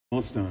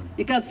Almost done.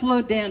 It got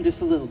slowed down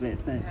just a little bit,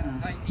 but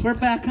we're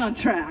back on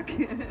track.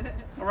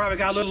 All right, we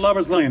got a little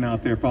Lover's Lane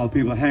out there for all the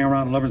people that hang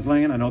around Lover's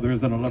Lane. I know there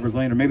isn't a Lover's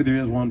Lane, or maybe there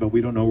is one, but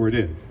we don't know where it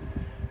is.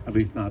 At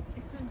least not.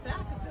 It's in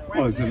Vacaville.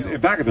 Oh, it's in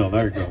Vacaville.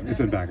 There you go. It's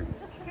in Vacaville.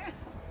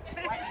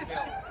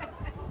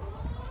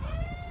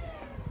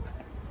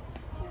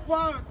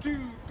 1, 2,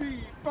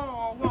 3, 4,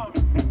 1.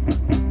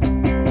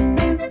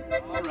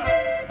 All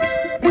right.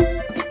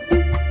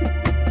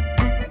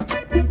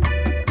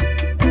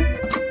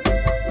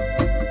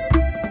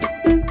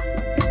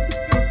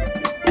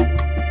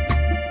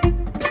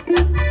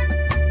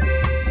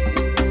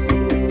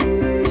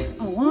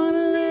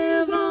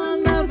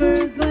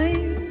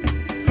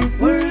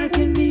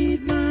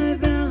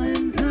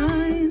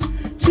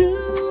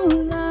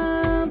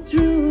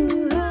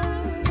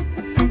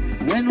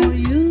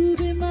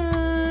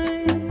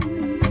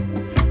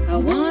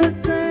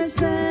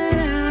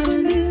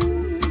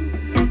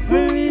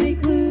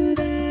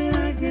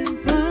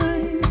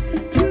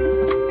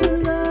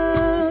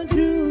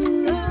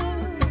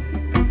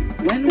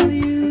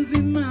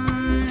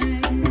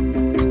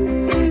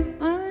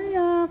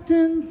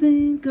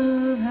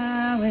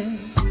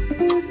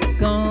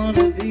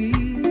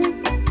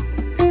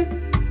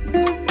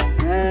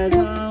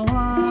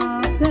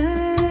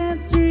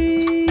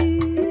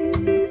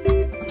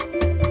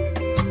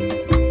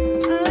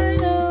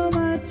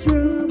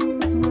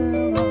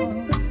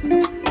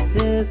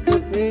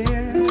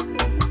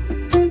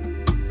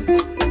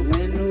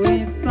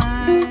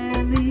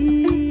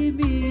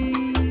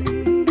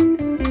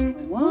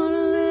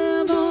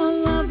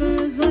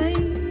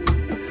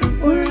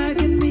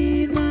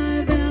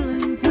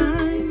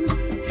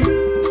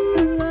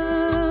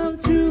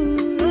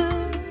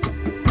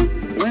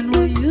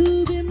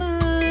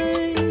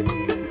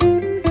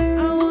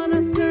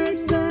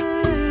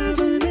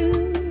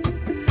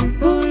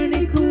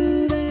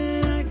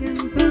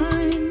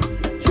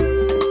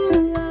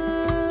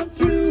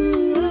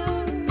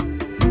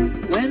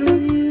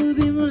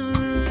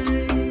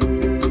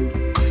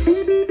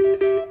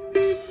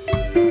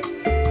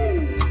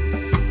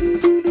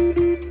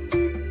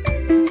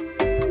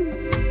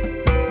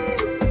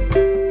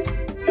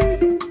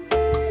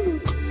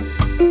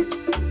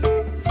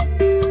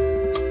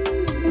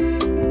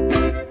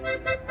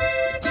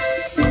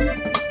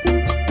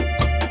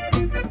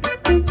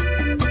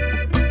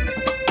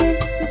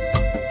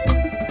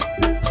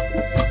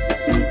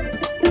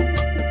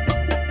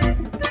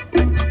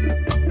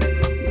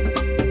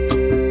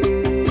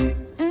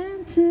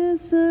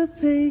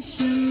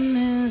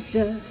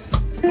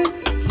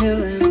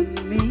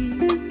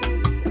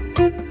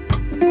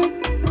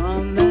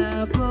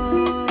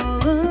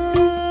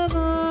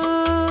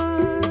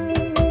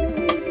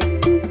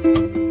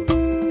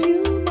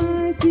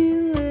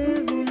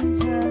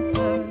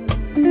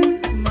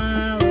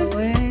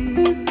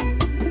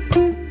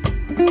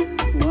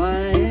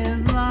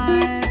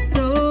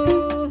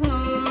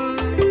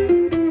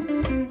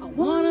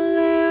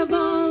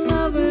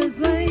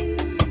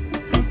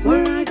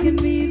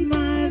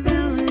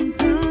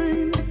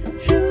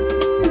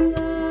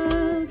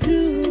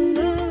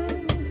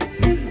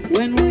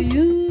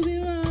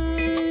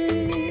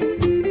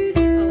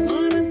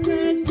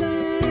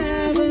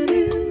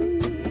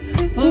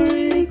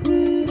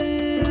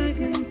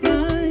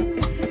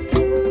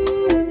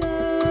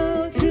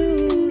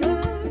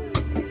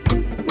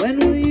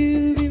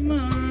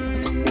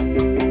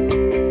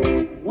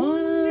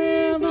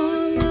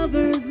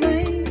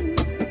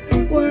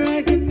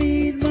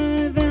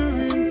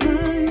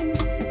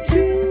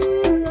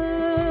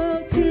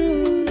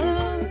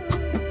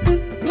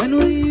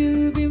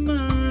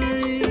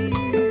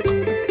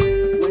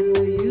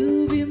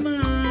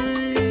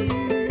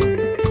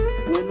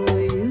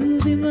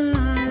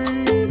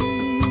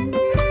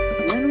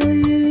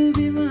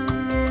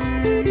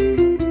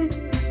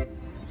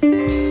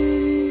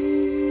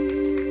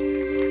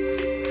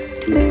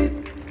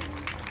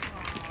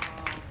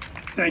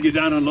 Thank you,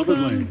 down on Lover's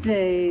Lane.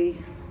 Someday.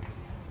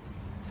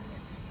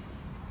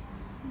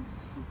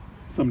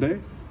 Someday?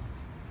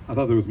 I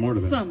thought there was more to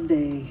that.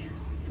 Someday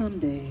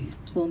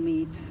we'll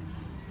meet.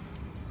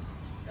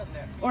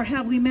 Or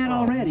have we met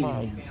already?